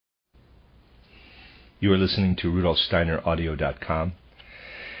You are listening to RudolfSteinerAudio.com.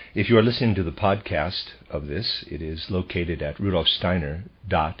 If you are listening to the podcast of this, it is located at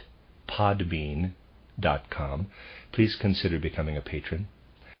rudolfsteiner.podbean.com. Please consider becoming a patron.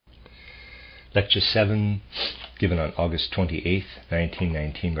 Lecture 7, given on August 28th,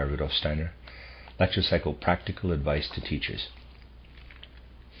 1919 by Rudolf Steiner. Lecture cycle, Practical Advice to Teachers.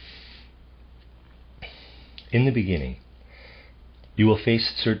 In the beginning, you will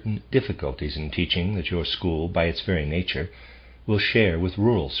face certain difficulties in teaching that your school, by its very nature, will share with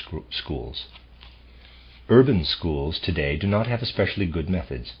rural schools. Urban schools today do not have especially good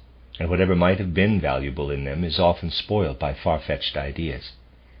methods, and whatever might have been valuable in them is often spoiled by far-fetched ideas.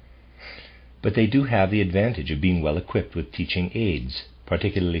 But they do have the advantage of being well equipped with teaching aids,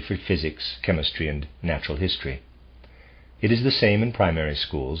 particularly for physics, chemistry, and natural history. It is the same in primary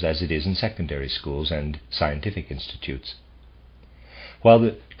schools as it is in secondary schools and scientific institutes. While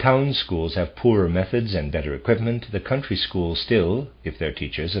the town schools have poorer methods and better equipment, the country schools still, if their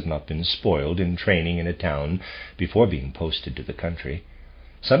teachers have not been spoiled in training in a town before being posted to the country,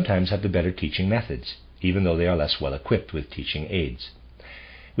 sometimes have the better teaching methods, even though they are less well equipped with teaching aids.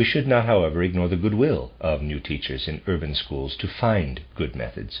 We should not, however, ignore the goodwill of new teachers in urban schools to find good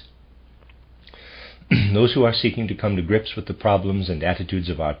methods. Those who are seeking to come to grips with the problems and attitudes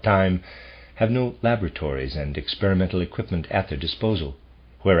of our time have no laboratories and experimental equipment at their disposal,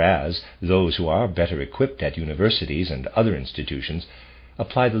 whereas those who are better equipped at universities and other institutions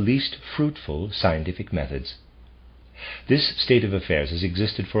apply the least fruitful scientific methods. This state of affairs has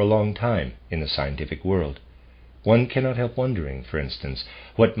existed for a long time in the scientific world. One cannot help wondering, for instance,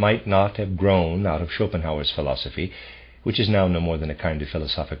 what might not have grown out of Schopenhauer's philosophy, which is now no more than a kind of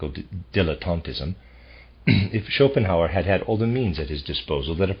philosophical dilettantism, if Schopenhauer had had all the means at his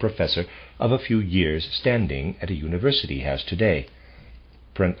disposal that a professor of a few years' standing at a university has today.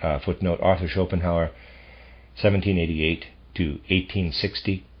 Footnote, Arthur Schopenhauer, 1788 to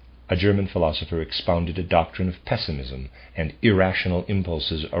 1860, a German philosopher, expounded a doctrine of pessimism and irrational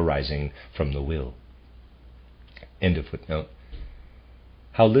impulses arising from the will. End of footnote.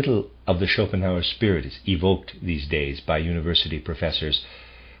 How little of the Schopenhauer spirit is evoked these days by university professors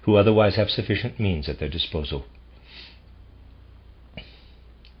who otherwise have sufficient means at their disposal.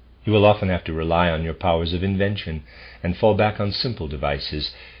 You will often have to rely on your powers of invention and fall back on simple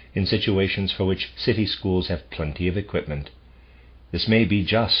devices in situations for which city schools have plenty of equipment. This may be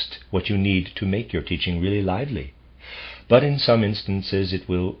just what you need to make your teaching really lively, but in some instances it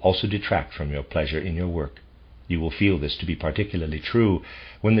will also detract from your pleasure in your work. You will feel this to be particularly true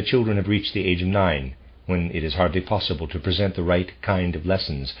when the children have reached the age of 9, when it is hardly possible to present the right kind of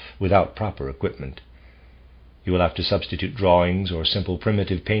lessons without proper equipment. You will have to substitute drawings or simple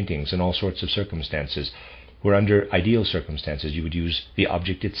primitive paintings in all sorts of circumstances, where under ideal circumstances you would use the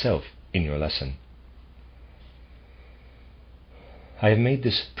object itself in your lesson. I have made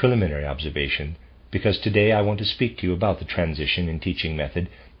this preliminary observation because today I want to speak to you about the transition in teaching method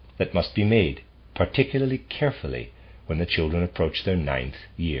that must be made particularly carefully when the children approach their 9th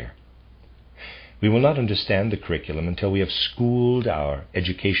year. We will not understand the curriculum until we have schooled our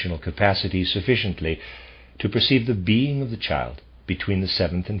educational capacity sufficiently to perceive the being of the child between the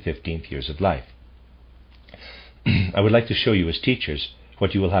 7th and 15th years of life. I would like to show you as teachers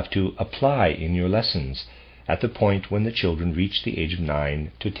what you will have to apply in your lessons at the point when the children reach the age of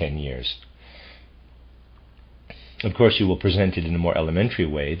 9 to 10 years. Of course, you will present it in a more elementary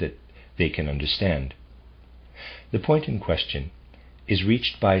way that they can understand. The point in question is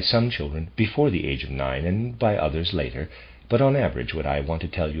reached by some children before the age of 9 and by others later, but on average what I want to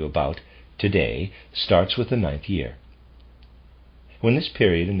tell you about today starts with the 9th year. When this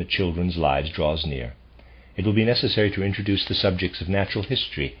period in the children's lives draws near, it will be necessary to introduce the subjects of natural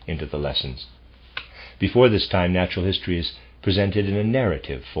history into the lessons. Before this time, natural history is presented in a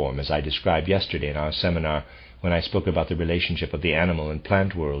narrative form, as I described yesterday in our seminar when I spoke about the relationship of the animal and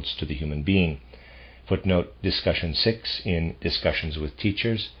plant worlds to the human being. Footnote, discussion 6 in Discussions with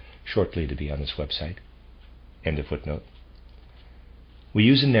Teachers, shortly to be on this website. End of footnote. We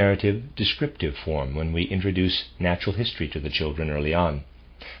use a narrative, descriptive form when we introduce natural history to the children early on,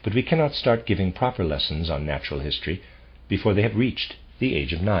 but we cannot start giving proper lessons on natural history before they have reached the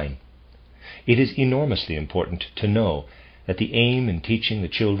age of 9. It is enormously important to know that the aim in teaching the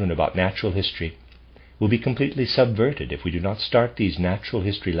children about natural history will be completely subverted if we do not start these natural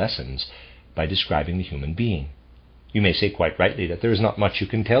history lessons by describing the human being. You may say quite rightly that there is not much you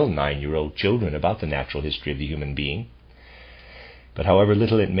can tell 9-year-old children about the natural history of the human being. But however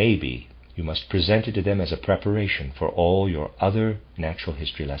little it may be, you must present it to them as a preparation for all your other natural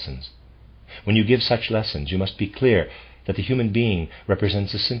history lessons. When you give such lessons, you must be clear that the human being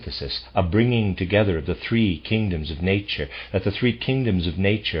represents a synthesis, a bringing together of the three kingdoms of nature, that the three kingdoms of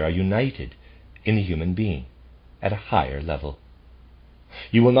nature are united in the human being at a higher level.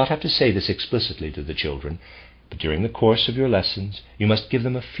 You will not have to say this explicitly to the children, but during the course of your lessons you must give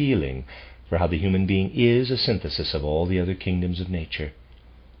them a feeling for how the human being is a synthesis of all the other kingdoms of nature.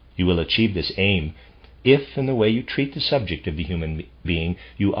 You will achieve this aim if, in the way you treat the subject of the human being,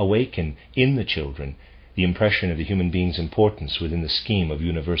 you awaken in the children the impression of the human being's importance within the scheme of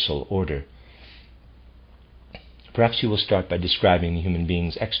universal order. Perhaps you will start by describing the human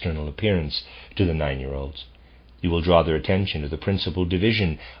being's external appearance to the 9-year-olds. You will draw their attention to the principal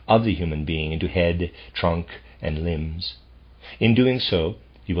division of the human being into head, trunk, and limbs. In doing so,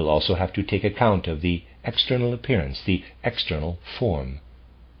 you will also have to take account of the external appearance, the external form.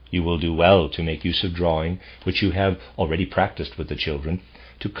 You will do well to make use of drawing, which you have already practiced with the children,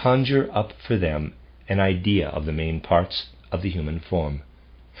 to conjure up for them an idea of the main parts of the human form.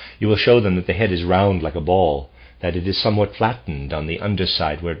 You will show them that the head is round like a ball, that it is somewhat flattened on the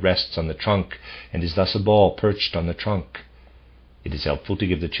underside where it rests on the trunk, and is thus a ball perched on the trunk. It is helpful to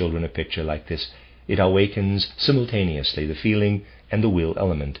give the children a picture like this. It awakens simultaneously the feeling and the will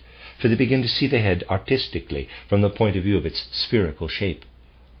element, for they begin to see the head artistically from the point of view of its spherical shape.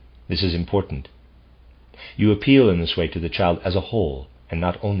 This is important. You appeal in this way to the child as a whole, and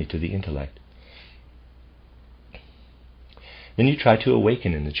not only to the intellect. Then you try to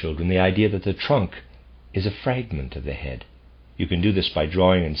awaken in the children the idea that the trunk is a fragment of the head. You can do this by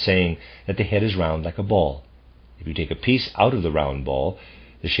drawing and saying that the head is round like a ball. If you take a piece out of the round ball,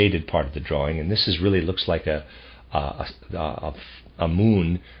 the shaded part of the drawing, and this really looks like a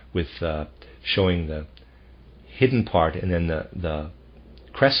moon with showing the hidden part and then the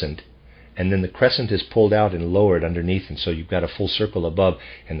crescent, and then the crescent is pulled out and lowered underneath, and so you've got a full circle above,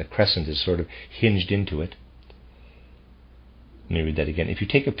 and the crescent is sort of hinged into it. Let me read that again. If you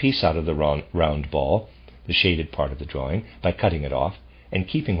take a piece out of the round ball, the shaded part of the drawing, by cutting it off and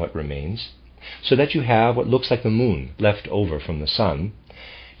keeping what remains, so that you have what looks like the moon left over from the sun,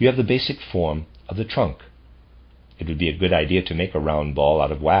 you have the basic form of the trunk. It would be a good idea to make a round ball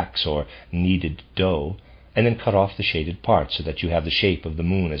out of wax or kneaded dough, and then cut off the shaded part so that you have the shape of the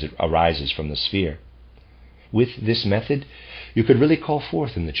moon as it arises from the sphere. With this method, you could really call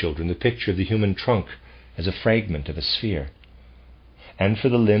forth in the children the picture of the human trunk as a fragment of a sphere. And for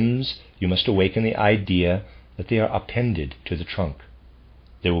the limbs, you must awaken the idea that they are appended to the trunk.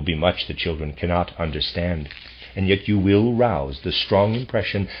 There will be much the children cannot understand, and yet you will rouse the strong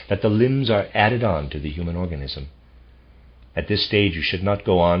impression that the limbs are added on to the human organism. At this stage, you should not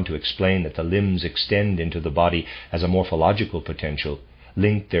go on to explain that the limbs extend into the body as a morphological potential,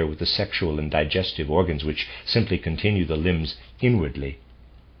 linked there with the sexual and digestive organs which simply continue the limbs inwardly.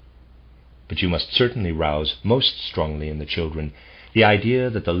 But you must certainly rouse most strongly in the children the idea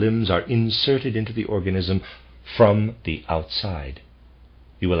that the limbs are inserted into the organism from the outside.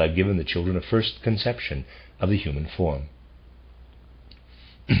 You will have given the children a first conception of the human form.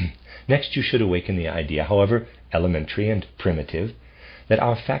 Next, you should awaken the idea, however elementary and primitive, that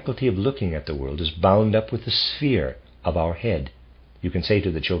our faculty of looking at the world is bound up with the sphere of our head. You can say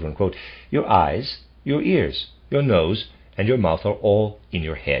to the children, quote, "Your eyes, your ears, your nose, and your mouth are all in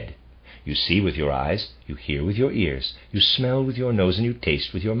your head. You see with your eyes, you hear with your ears, you smell with your nose, and you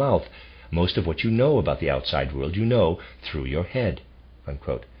taste with your mouth. Most of what you know about the outside world you know through your head."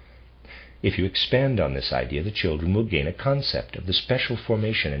 Unquote. If you expand on this idea, the children will gain a concept of the special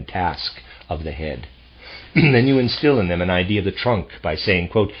formation and task of the head. Then you instill in them an idea of the trunk by saying,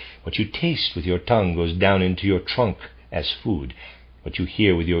 quote, "What you taste with your tongue goes down into your trunk as food. What you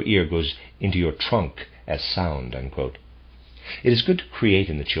hear with your ear goes into your trunk as sound." Unquote. It is good to create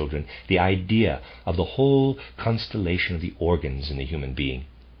in the children the idea of the whole constellation of the organs in the human being.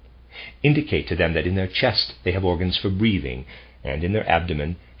 Indicate to them that in their chest they have organs for breathing, and in their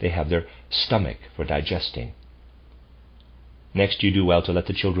abdomen they have their stomach for digesting. Next, you do well to let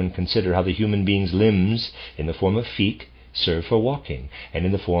the children consider how the human being's limbs, in the form of feet, serve for walking, and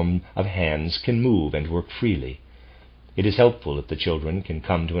in the form of hands can move and work freely. It is helpful if the children can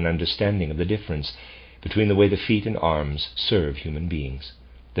come to an understanding of the difference between the way the feet and arms serve human beings.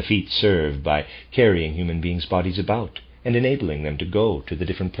 The feet serve by carrying human beings' bodies about and enabling them to go to the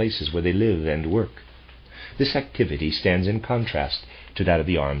different places where they live and work. This activity stands in contrast to that of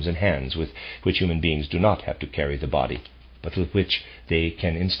the arms and hands, with which human beings do not have to carry the body, but with which they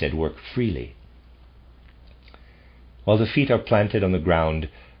can instead work freely. While the feet are planted on the ground,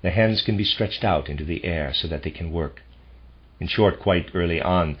 the hands can be stretched out into the air so that they can work. In short, quite early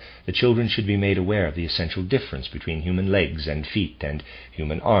on, the children should be made aware of the essential difference between human legs and feet and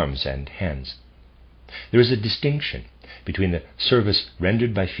human arms and hands. There is a distinction between the service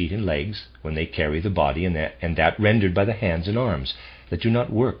rendered by feet and legs when they carry the body and that rendered by the hands and arms that do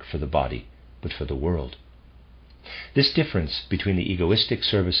not work for the body but for the world. This difference between the egoistic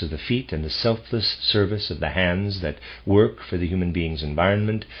service of the feet and the selfless service of the hands that work for the human being's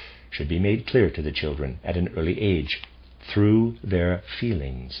environment should be made clear to the children at an early age through their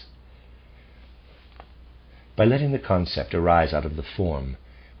feelings. By letting the concept arise out of the form,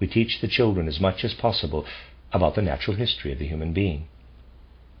 we teach the children as much as possible about the natural history of the human being.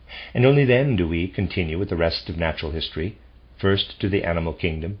 And only then do we continue with the rest of natural history, first to the animal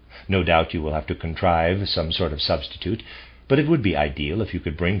kingdom. No doubt you will have to contrive some sort of substitute, but it would be ideal if you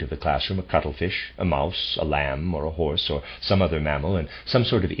could bring to the classroom a cuttlefish, a mouse, a lamb, or a horse, or some other mammal, and some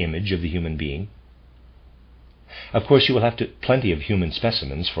sort of image of the human being. Of course, you will have plenty of human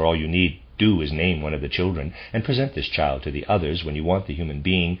specimens, for all you need do is name one of the children and present this child to the others when you want the human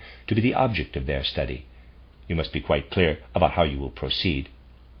being to be the object of their study. You must be quite clear about how you will proceed.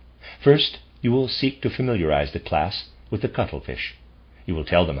 First, you will seek to familiarize the class with the cuttlefish. You will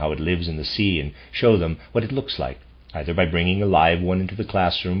tell them how it lives in the sea and show them what it looks like, either by bringing a live one into the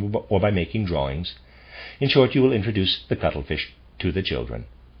classroom or by making drawings. In short, you will introduce the cuttlefish to the children.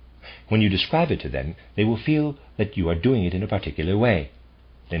 When you describe it to them, they will feel that you are doing it in a particular way.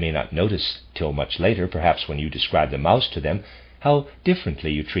 They may not notice till much later, perhaps when you describe the mouse to them, how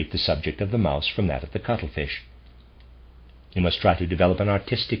differently you treat the subject of the mouse from that of the cuttlefish. You must try to develop an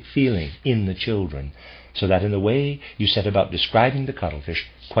artistic feeling in the children, so that in the way you set about describing the cuttlefish,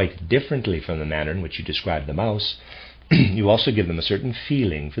 quite differently from the manner in which you describe the mouse, you also give them a certain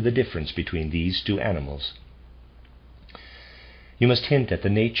feeling for the difference between these two animals. You must hint at the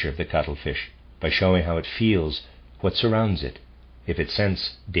nature of the cuttlefish by showing how it feels what surrounds it. If it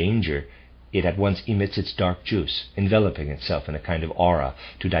scents danger, it at once emits its dark juice, enveloping itself in a kind of aura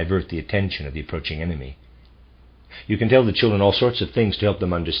to divert the attention of the approaching enemy. You can tell the children all sorts of things to help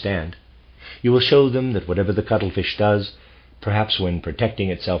them understand. You will show them that whatever the cuttlefish does, perhaps when protecting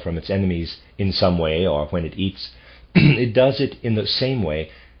itself from its enemies in some way or when it eats, it does it in the same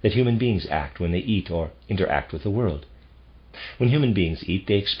way that human beings act when they eat or interact with the world. When human beings eat,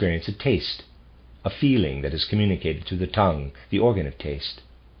 they experience a taste, a feeling that is communicated through the tongue, the organ of taste.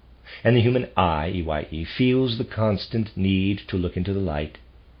 And the human eye, E-Y-E, feels the constant need to look into the light.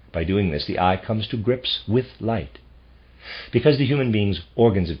 By doing this, the eye comes to grips with light. Because the human being's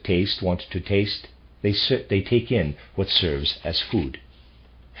organs of taste want to taste, they take in what serves as food.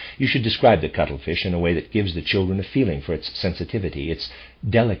 You should describe the cuttlefish in a way that gives the children a feeling for its sensitivity, its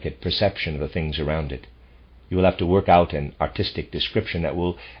delicate perception of the things around it. You will have to work out an artistic description that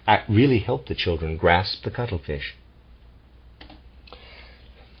will really help the children grasp the cuttlefish.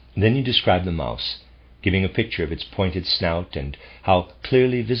 Then you describe the mouse, giving a picture of its pointed snout and how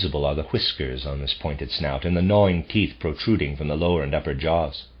clearly visible are the whiskers on this pointed snout and the gnawing teeth protruding from the lower and upper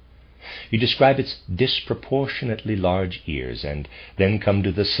jaws. You describe its disproportionately large ears and then come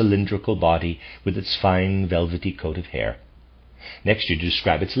to the cylindrical body with its fine velvety coat of hair. Next you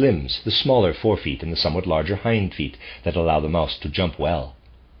describe its limbs, the smaller forefeet and the somewhat larger hind feet that allow the mouse to jump well.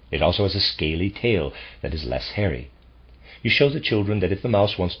 It also has a scaly tail that is less hairy. You show the children that if the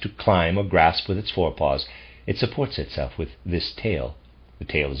mouse wants to climb or grasp with its forepaws, it supports itself with this tail. The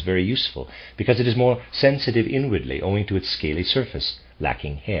tail is very useful because it is more sensitive inwardly owing to its scaly surface,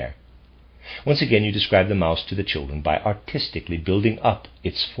 lacking hair. Once again you describe the mouse to the children by artistically building up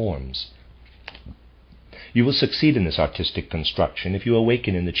its forms. You will succeed in this artistic construction if you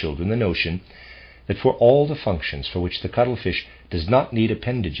awaken in the children the notion that for all the functions for which the cuttlefish does not need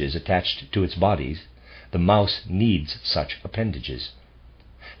appendages attached to its bodies, the mouse needs such appendages.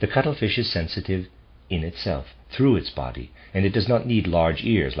 The cuttlefish is sensitive in itself, through its body, and it does not need large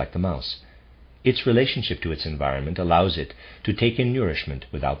ears like the mouse. Its relationship to its environment allows it to take in nourishment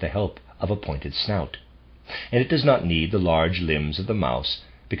without the help of a pointed snout. And it does not need the large limbs of the mouse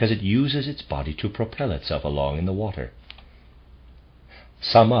because it uses its body to propel itself along in the water.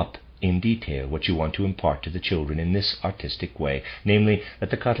 Sum up in detail what you want to impart to the children in this artistic way, namely that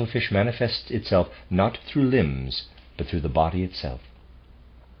the cuttlefish manifests itself not through limbs, but through the body itself.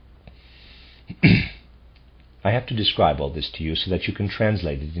 I have to describe all this to you so that you can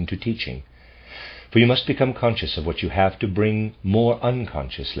translate it into teaching. For you must become conscious of what you have to bring more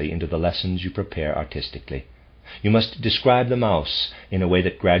unconsciously into the lessons you prepare artistically. You must describe the mouse in a way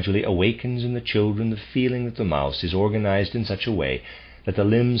that gradually awakens in the children the feeling that the mouse is organized in such a way that the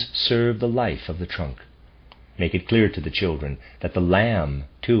limbs serve the life of the trunk. Make it clear to the children that the lamb,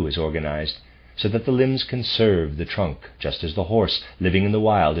 too, is organized so that the limbs can serve the trunk, just as the horse living in the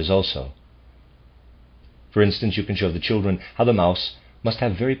wild is also. For instance, you can show the children how the mouse must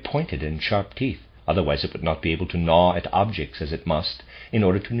have very pointed and sharp teeth, Otherwise it would not be able to gnaw at objects as it must in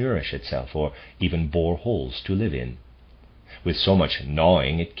order to nourish itself, or even bore holes to live in. With so much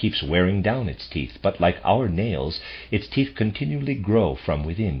gnawing, it keeps wearing down its teeth, but like our nails, its teeth continually grow from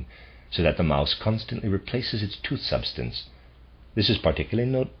within, so that the mouse constantly replaces its tooth substance. This is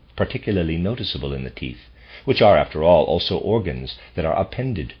particularly noticeable in the teeth, which are, after all, also organs that are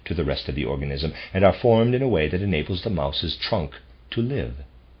appended to the rest of the organism and are formed in a way that enables the mouse's trunk to live.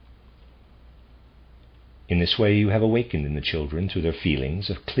 In this way you have awakened in the children, through their feelings,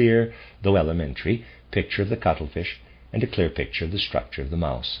 a clear, though elementary, picture of the cuttlefish and a clear picture of the structure of the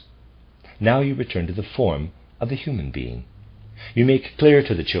mouse. Now you return to the form of the human being. You make clear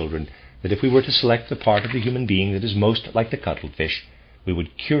to the children that if we were to select the part of the human being that is most like the cuttlefish, we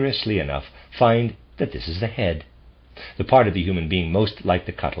would curiously enough find that this is the head. The part of the human being most like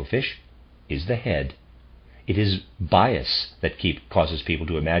the cuttlefish is the head. It is bias that causes people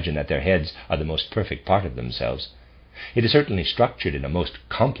to imagine that their heads are the most perfect part of themselves. It is certainly structured in a most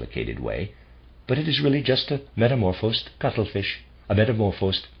complicated way, but it is really just a metamorphosed cuttlefish, a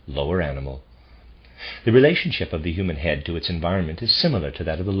metamorphosed lower animal. The relationship of the human head to its environment is similar to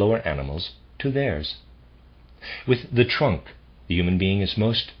that of the lower animals to theirs. With the trunk, the human being is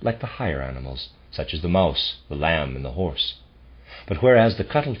most like the higher animals, such as the mouse, the lamb, and the horse. But whereas the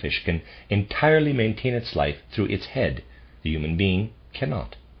cuttlefish can entirely maintain its life through its head, the human being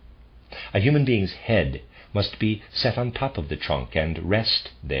cannot. A human being's head must be set on top of the trunk and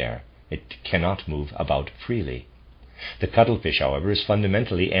rest there. It cannot move about freely. The cuttlefish, however, is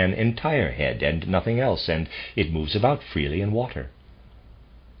fundamentally an entire head and nothing else, and it moves about freely in water.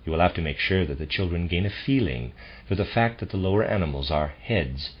 You will have to make sure that the children gain a feeling for the fact that the lower animals are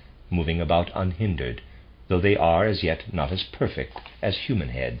heads, moving about unhindered, though they are as yet not as perfect as human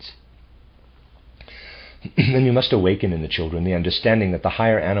heads. Then you must awaken in the children the understanding that the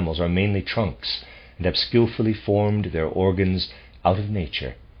higher animals are mainly trunks and have skillfully formed their organs out of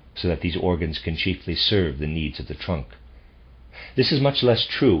nature, so that these organs can chiefly serve the needs of the trunk. This is much less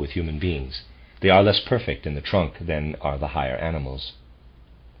true with human beings. They are less perfect in the trunk than are the higher animals.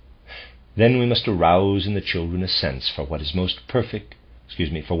 Then we must arouse in the children a sense for what is the most perfect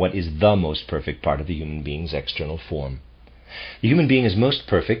part of the human being's external form. The human being is most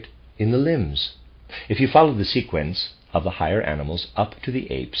perfect in the limbs. If you follow the sequence of the higher animals up to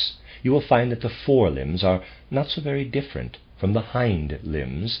the apes, you will find that the forelimbs are not so very different from the hind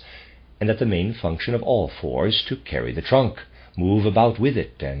limbs, and that the main function of all four is to carry the trunk, move about with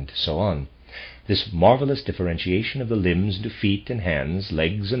it, and so on. This marvelous differentiation of the limbs into feet and hands,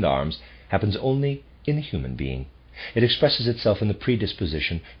 legs and arms happens only in the human being. It expresses itself in the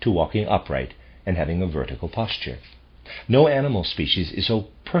predisposition to walking upright and having a vertical posture. No animal species is so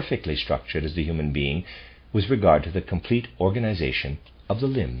perfectly structured as the human being with regard to the complete organization of the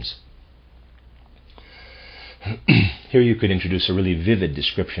limbs. Here you could introduce a really vivid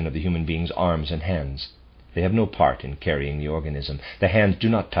description of the human being's arms and hands. They have no part in carrying the organism. The hands do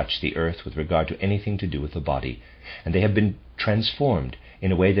not touch the earth with regard to anything to do with the body, and they have been transformed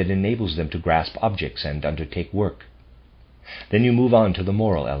in a way that enables them to grasp objects and undertake work. Then you move on to the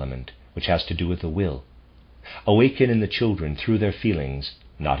moral element, which has to do with the will. Awaken in the children through their feelings,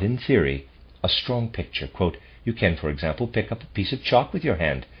 not in theory, a strong picture. Quote, you can, for example, pick up a piece of chalk with your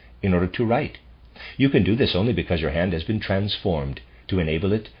hand in order to write. You can do this only because your hand has been transformed to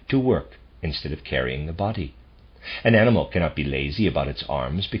enable it to work instead of carrying the body. An animal cannot be lazy about its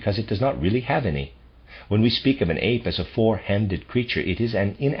arms because it does not really have any. When we speak of an ape as a four-handed creature, it is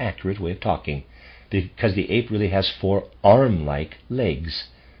an inaccurate way of talking, because the ape really has four arm-like legs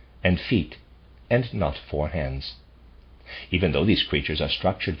and feet, and not four hands. Even though these creatures are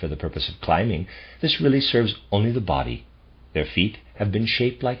structured for the purpose of climbing, this really serves only the body. Their feet have been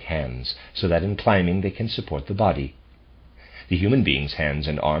shaped like hands, so that in climbing they can support the body. The human being's hands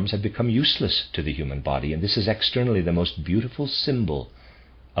and arms have become useless to the human body, and this is externally the most beautiful symbol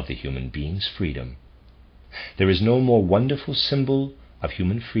of the human being's freedom. There is no more wonderful symbol of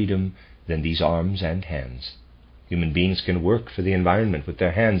human freedom than these arms and hands. Human beings can work for the environment with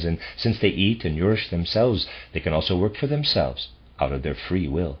their hands, and since they eat and nourish themselves, they can also work for themselves out of their free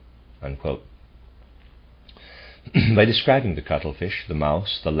will." Unquote. By describing the cuttlefish, the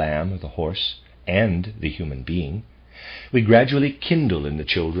mouse, the lamb, or the horse, and the human being, we gradually kindle in the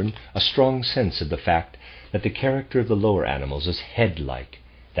children a strong sense of the fact that the character of the lower animals is head-like,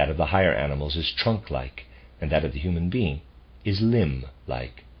 that of the higher animals is trunk-like, and that of the human being is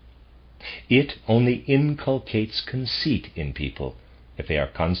limb-like. It only inculcates conceit in people if they are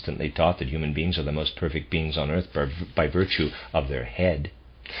constantly taught that human beings are the most perfect beings on earth by virtue of their head.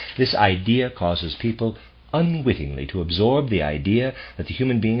 This idea causes people unwittingly to absorb the idea that the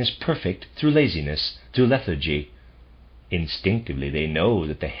human being is perfect through laziness, through lethargy. Instinctively they know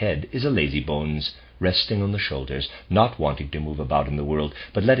that the head is a lazy bones, resting on the shoulders, not wanting to move about in the world,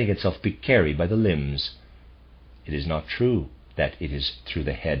 but letting itself be carried by the limbs. It is not true that it is through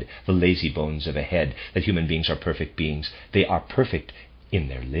the head, the lazy bones of a head, that human beings are perfect beings. They are perfect in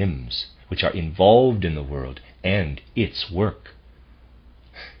their limbs, which are involved in the world and its work.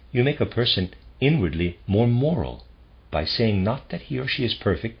 You make a person inwardly more moral by saying not that he or she is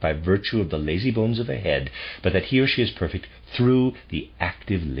perfect by virtue of the lazy bones of a head, but that he or she is perfect through the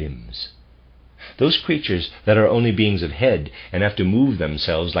active limbs. Those creatures that are only beings of head and have to move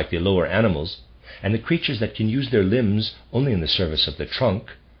themselves like the lower animals, and the creatures that can use their limbs only in the service of the trunk,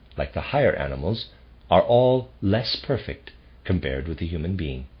 like the higher animals, are all less perfect compared with the human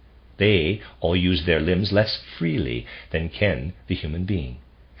being. They all use their limbs less freely than can the human being.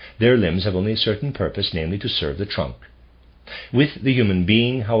 Their limbs have only a certain purpose, namely to serve the trunk. With the human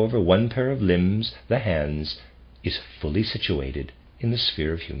being, however, one pair of limbs, the hands, is fully situated in the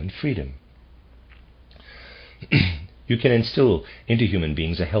sphere of human freedom. You can instill into human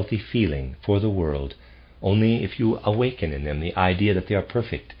beings a healthy feeling for the world only if you awaken in them the idea that they are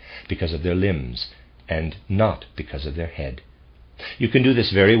perfect because of their limbs and not because of their head. You can do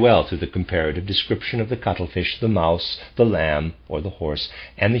this very well through the comparative description of the cuttlefish, the mouse, the lamb, or the horse,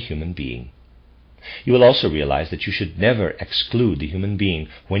 and the human being. You will also realize that you should never exclude the human being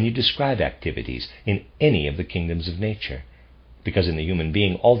when you describe activities in any of the kingdoms of nature, because in the human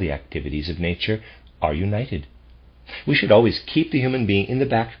being all the activities of nature are united. We should always keep the human being in the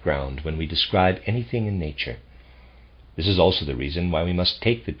background when we describe anything in nature. This is also the reason why we must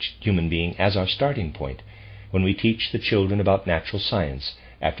take the human being as our starting point when we teach the children about natural science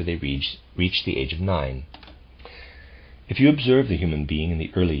after they reach the age of 9. If you observe the human being in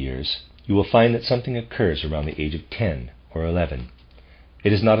the early years, you will find that something occurs around the age of 10 or 11.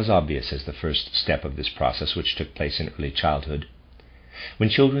 It is not as obvious as the first step of this process, which took place in early childhood. When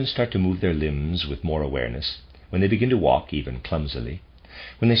children start to move their limbs with more awareness, when they begin to walk even clumsily,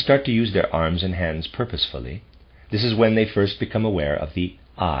 when they start to use their arms and hands purposefully, this is when they first become aware of the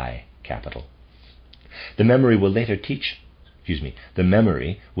I capital. The memory will later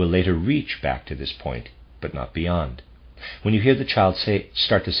reach back to this point, but not beyond. When you hear the child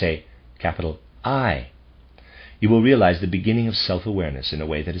start to say capital I, you will realize the beginning of self-awareness in a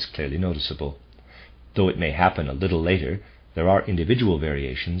way that is clearly noticeable. Though it may happen a little later, there are individual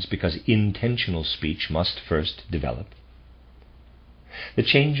variations because intentional speech must first develop. The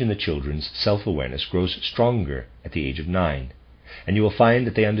change in the children's self-awareness grows stronger at the age of 9, and you will find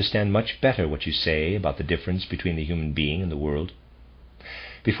that they understand much better what you say about the difference between the human being and the world.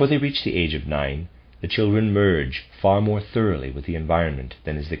 Before they reach the age of 9, the children merge far more thoroughly with the environment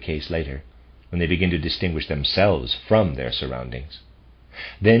than is the case later, when they begin to distinguish themselves from their surroundings.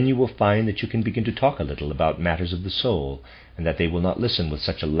 Then you will find that you can begin to talk a little about matters of the soul, and that they will not listen with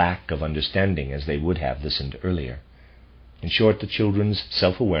such a lack of understanding as they would have listened earlier. In short, the children's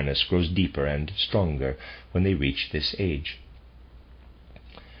self-awareness grows deeper and stronger when they reach this age.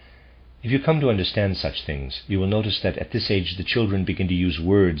 If you come to understand such things, you will notice that at this age the children begin to use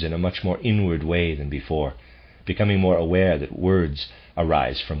words in a much more inward way than before, becoming more aware that words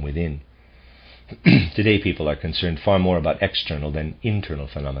arise from within. Today people are concerned far more about external than internal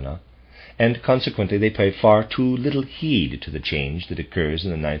phenomena, and consequently they pay far too little heed to the change that occurs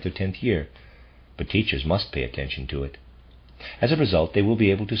in the 9th or 10th year. But teachers must pay attention to it. As a result, they will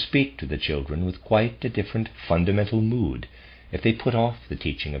be able to speak to the children with quite a different fundamental mood if they put off the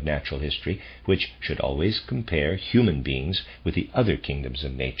teaching of natural history, which should always compare human beings with the other kingdoms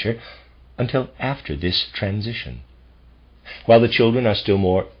of nature, until after this transition. While the children are still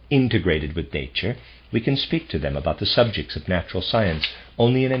more integrated with nature, we can speak to them about the subjects of natural science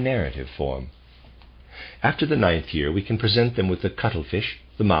only in a narrative form. After the 9th year, we can present them with the cuttlefish,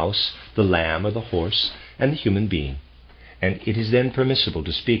 the mouse, the lamb or the horse, and the human being, and it is then permissible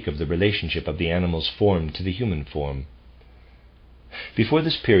to speak of the relationship of the animal's form to the human form. Before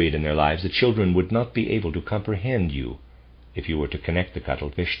this period in their lives, the children would not be able to comprehend you if you were to connect the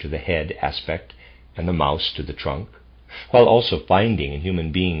cuttlefish to the head aspect and the mouse to the trunk, while also finding in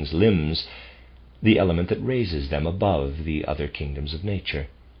human beings' limbs the element that raises them above the other kingdoms of nature.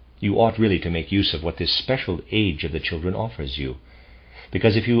 You ought really to make use of what this special age of the children offers you,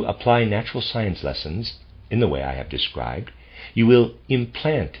 because if you apply natural science lessons in the way I have described, you will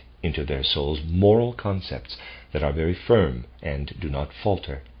implant into their souls moral concepts that are very firm and do not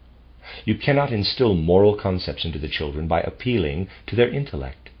falter. You cannot instill moral concepts into the children by appealing to their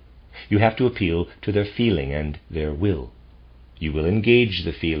intellect. You have to appeal to their feeling and their will. You will engage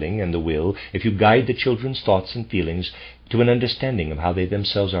the feeling and the will if you guide the children's thoughts and feelings to an understanding of how they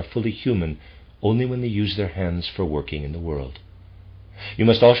themselves are fully human only when they use their hands for working in the world. You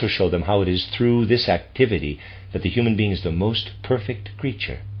must also show them how it is through this activity that the human being is the most perfect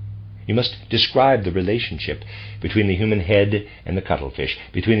creature. You must describe the relationship between the human head and the cuttlefish,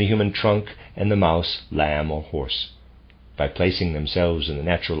 between the human trunk and the mouse, lamb, or horse. By placing themselves in the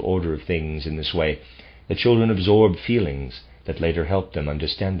natural order of things in this way, the children absorb feelings that later help them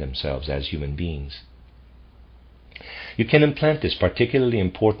understand themselves as human beings. You can implant this particularly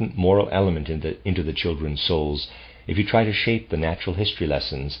important moral element into the children's souls if you try to shape the natural history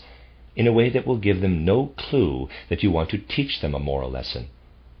lessons in a way that will give them no clue that you want to teach them a moral lesson.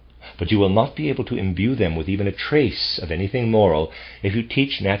 But you will not be able to imbue them with even a trace of anything moral if you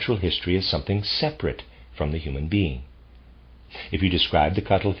teach natural history as something separate from the human being. If you describe the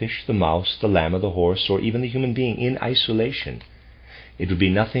cuttlefish, the mouse, the lamb, or the horse, or even the human being in isolation, it would be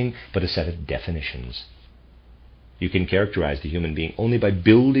nothing but a set of definitions. You can characterize the human being only by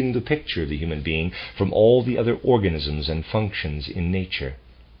building the picture of the human being from all the other organisms and functions in nature.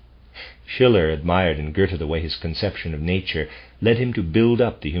 Schiller admired in Goethe the way his conception of nature led him to build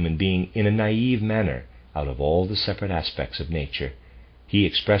up the human being in a naive manner out of all the separate aspects of nature. He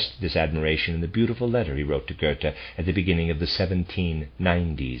expressed this admiration in the beautiful letter he wrote to Goethe at the beginning of the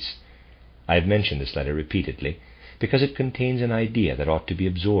 1790s. I have mentioned this letter repeatedly because it contains an idea that ought to be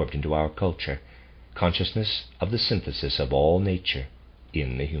absorbed into our culture: consciousness of the synthesis of all nature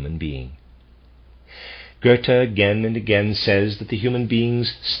in the human being. Goethe again and again says that the human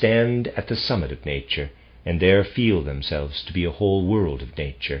beings stand at the summit of nature and there feel themselves to be a whole world of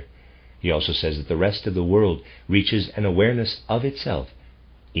nature. He also says that the rest of the world reaches an awareness of itself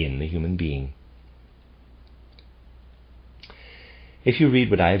in the human being. If you read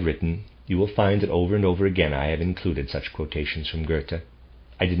what I have written, you will find that over and over again I have included such quotations from Goethe.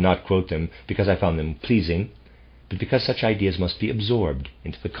 I did not quote them because I found them pleasing, but because such ideas must be absorbed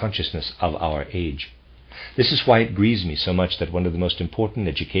into the consciousness of our age. This is why it grieves me so much that one of the most important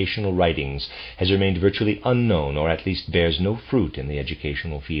educational writings has remained virtually unknown, or at least bears no fruit in the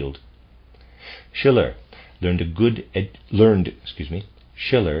educational field. Schiller learned good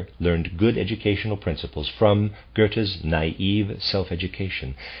educational principles from Goethe's naive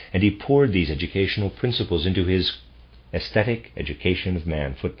self-education, and he poured these educational principles into his Aesthetic Education of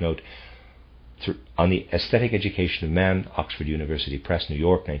Man, footnote, on the Aesthetic Education of Man, Oxford University Press, New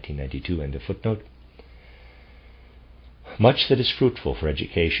York, 1992, end of footnote. Much that is fruitful for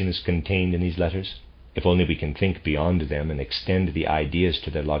education is contained in these letters, if only we can think beyond them and extend the ideas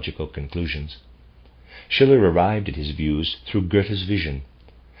to their logical conclusions. Schiller arrived at his views through Goethe's vision.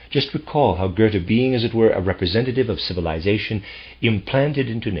 Just recall how Goethe, being as it were a representative of civilization implanted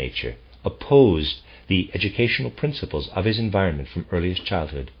into nature, opposed the educational principles of his environment from earliest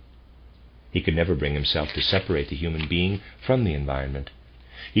childhood. He could never bring himself to separate the human being from the environment.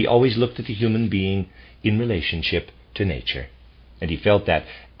 He always looked at the human being in relationship to nature, and he felt that,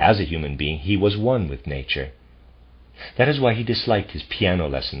 as a human being, he was one with nature. That is why he disliked his piano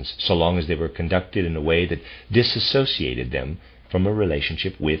lessons, so long as they were conducted in a way that disassociated them from a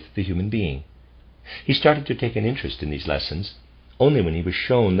relationship with the human being. He started to take an interest in these lessons only when he was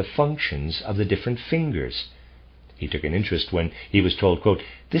shown the functions of the different fingers. He took an interest when he was told, quote,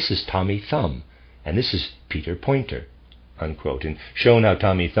 "This is Tommy Thumb, and this is Peter Pointer," unquote, and shown how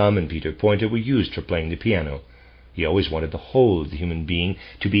Tommy Thumb and Peter Pointer were used for playing the piano. He always wanted the whole of the human being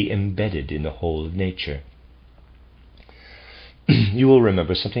to be embedded in the whole of nature. You will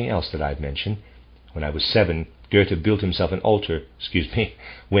remember something else that I've mentioned. When I was 7, Goethe built himself an altar.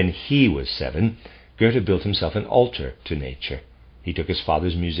 When he was 7, Goethe built himself an altar to nature. He took his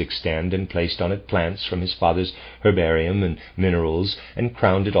father's music stand and placed on it plants from his father's herbarium and minerals, and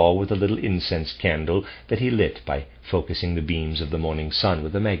crowned it all with a little incense candle that he lit by focusing the beams of the morning sun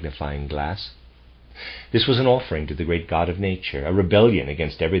with a magnifying glass. This was an offering to the great God of nature, a rebellion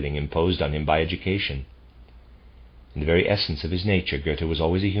against everything imposed on him by education. In the very essence of his nature, Goethe was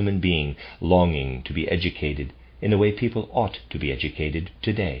always a human being longing to be educated in the way people ought to be educated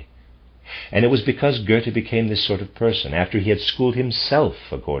today. And it was because Goethe became this sort of person, after he had schooled himself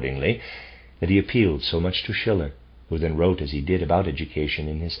accordingly, that he appealed so much to Schiller, who then wrote as he did about education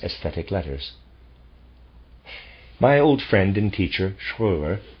in his aesthetic letters. My old friend and teacher,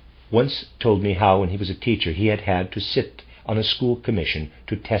 Schröer, once told me how, when he was a teacher, he had to sit on a school commission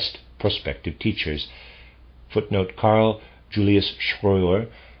to test prospective teachers. Footnote, Carl Julius Schröer,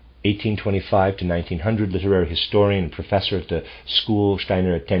 1825 to 1900, literary historian and professor at the school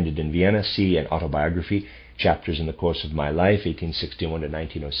Steiner attended in Vienna. See an autobiography, Chapters in the Course of My Life, 1861 to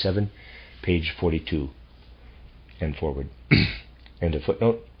 1907, page 42. and forward. End of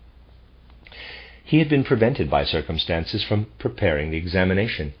footnote. He had been prevented by circumstances from preparing the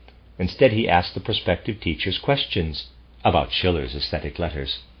examination. Instead, he asked the prospective teachers questions about Schiller's aesthetic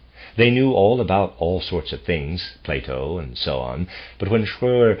letters. They knew all about all sorts of things, Plato and so on, but when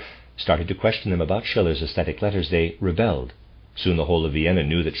Schröer started to question them about Schiller's aesthetic letters, they rebelled. Soon the whole of Vienna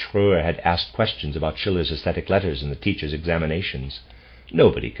knew that Schröer had asked questions about Schiller's aesthetic letters in the teachers' examinations.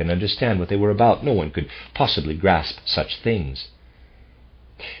 Nobody can understand what they were about. No one could possibly grasp such things.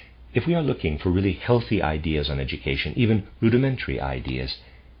 If we are looking for really healthy ideas on education, even rudimentary ideas,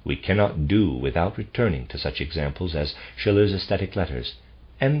 we cannot do without returning to such examples as Schiller's aesthetic letters,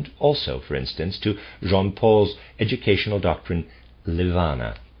 and also, for instance, to Jean-Paul's educational doctrine,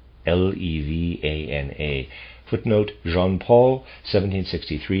 Levana, Levana. Footnote, Jean-Paul,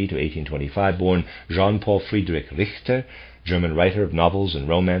 1763 to 1825, born Jean-Paul Friedrich Richter, German writer of novels and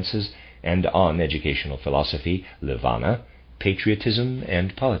romances, and on educational philosophy, Levana, Patriotism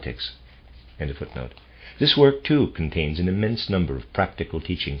and Politics. End of footnote. This work, too, contains an immense number of practical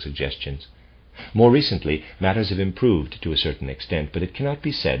teaching suggestions. More recently, matters have improved to a certain extent, but it cannot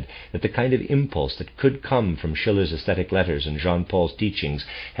be said that the kind of impulse that could come from Schiller's aesthetic letters and Jean-Paul's teachings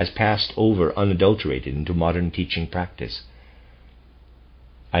has passed over unadulterated into modern teaching practice.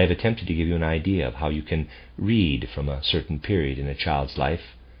 I have attempted to give you an idea of how you can read from a certain period in a child's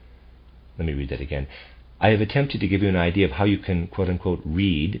life. Let me read that again. I have attempted to give you an idea of how you can, quote-unquote,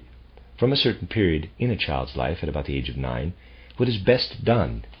 read from a certain period in a child's life at about the age of 9 what is best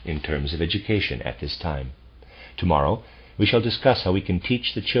done in terms of education at this time. Tomorrow we shall discuss how we can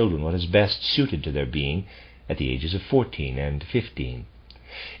teach the children what is best suited to their being at the ages of 14 and 15.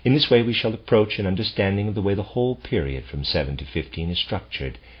 In this way we shall approach an understanding of the way the whole period from 7 to 15 is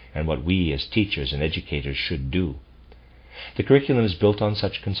structured, and what we as teachers and educators should do. The curriculum is built on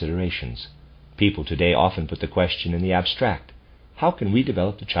such considerations. People today often put the question in the abstract. How can we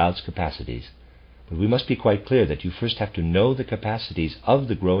develop the child's capacities? But we must be quite clear that you first have to know the capacities of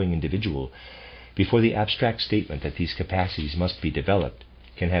the growing individual before the abstract statement that these capacities must be developed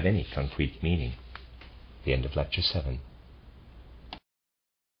can have any concrete meaning. The end of Lecture 7.